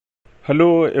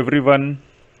Hello everyone.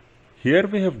 Here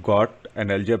we have got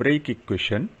an algebraic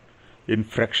equation in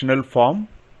fractional form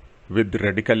with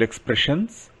radical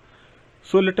expressions.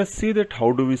 So let us see that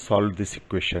how do we solve this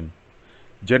equation.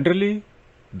 Generally,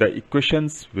 the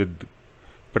equations with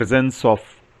presence of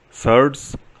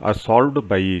surds are solved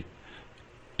by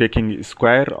taking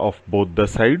square of both the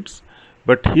sides.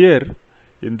 But here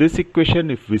in this equation,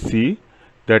 if we see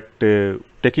that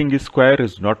taking square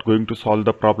is not going to solve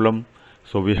the problem.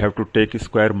 So we have to take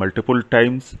square multiple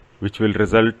times, which will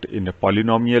result in a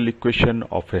polynomial equation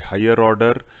of a higher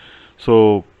order.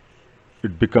 So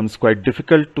it becomes quite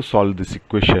difficult to solve this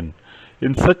equation.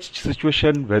 In such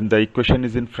situation, when the equation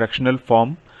is in fractional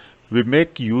form, we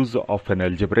make use of an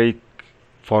algebraic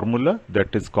formula,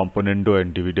 that is componendo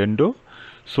and dividendo.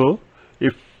 So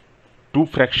if two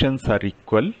fractions are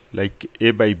equal, like a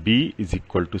by b is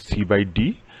equal to c by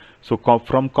d, so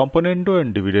from componendo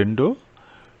and dividendo,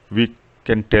 we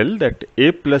can tell that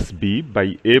a plus b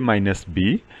by a minus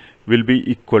b will be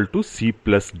equal to c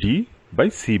plus d by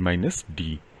c minus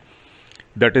d.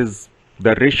 That is,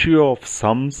 the ratio of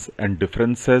sums and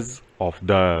differences of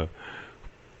the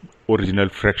original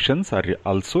fractions are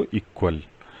also equal.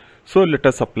 So let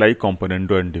us apply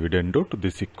componendo and dividendo to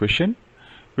this equation,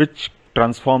 which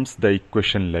transforms the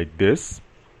equation like this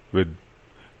with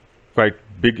quite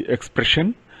big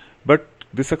expression. But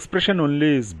this expression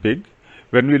only is big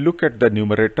when we look at the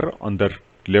numerator on the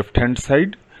left hand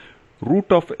side.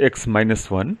 Root of x minus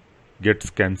 1 gets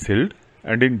cancelled,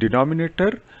 and in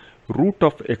denominator root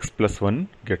of x plus 1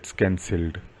 gets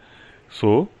cancelled.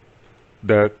 So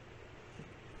the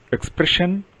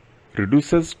expression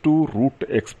reduces to root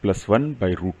x plus 1 by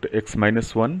root x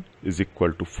minus 1 is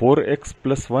equal to 4x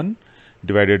plus 1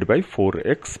 divided by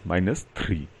 4x minus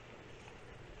 3.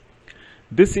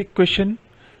 This equation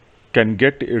can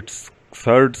get its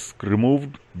surds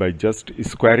removed by just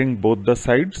squaring both the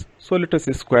sides. So let us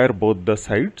square both the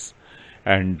sides,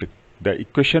 and the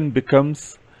equation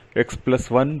becomes x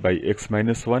plus 1 by x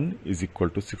minus 1 is equal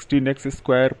to 16x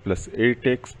square plus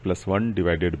 8x plus 1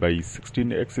 divided by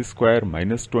 16x square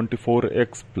minus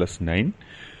 24x plus 9.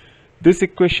 This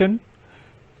equation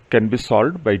can be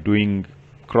solved by doing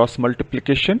cross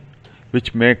multiplication,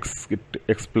 which makes it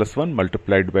x plus 1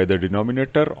 multiplied by the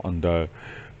denominator on the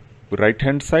right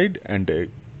hand side and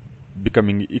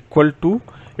becoming equal to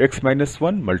x minus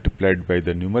 1 multiplied by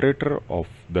the numerator of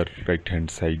the right hand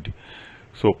side.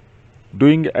 So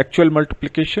doing actual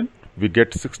multiplication, we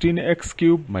get 16x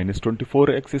cube minus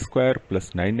 24x square plus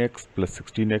 9x plus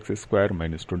 16x square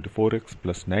minus 24x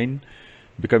plus 9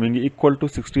 becoming equal to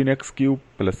 16x cube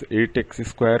plus 8x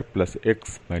square plus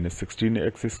x minus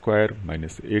 16x square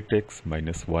minus 8x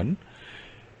minus 1.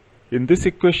 In this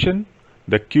equation,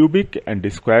 the cubic and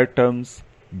the square terms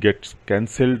gets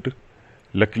cancelled,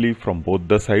 luckily, from both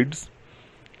the sides.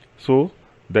 So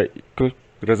the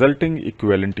resulting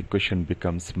equivalent equation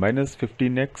becomes minus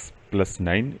 15x plus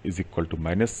 9 is equal to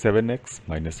minus 7x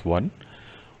minus 1,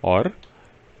 or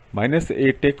minus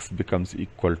 8x becomes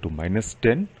equal to minus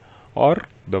 10, or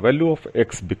the value of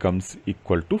x becomes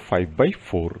equal to 5 by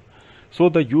 4. So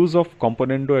the use of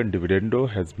componendo and dividendo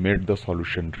has made the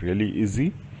solution really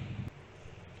easy.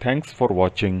 Thanks for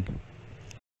watching.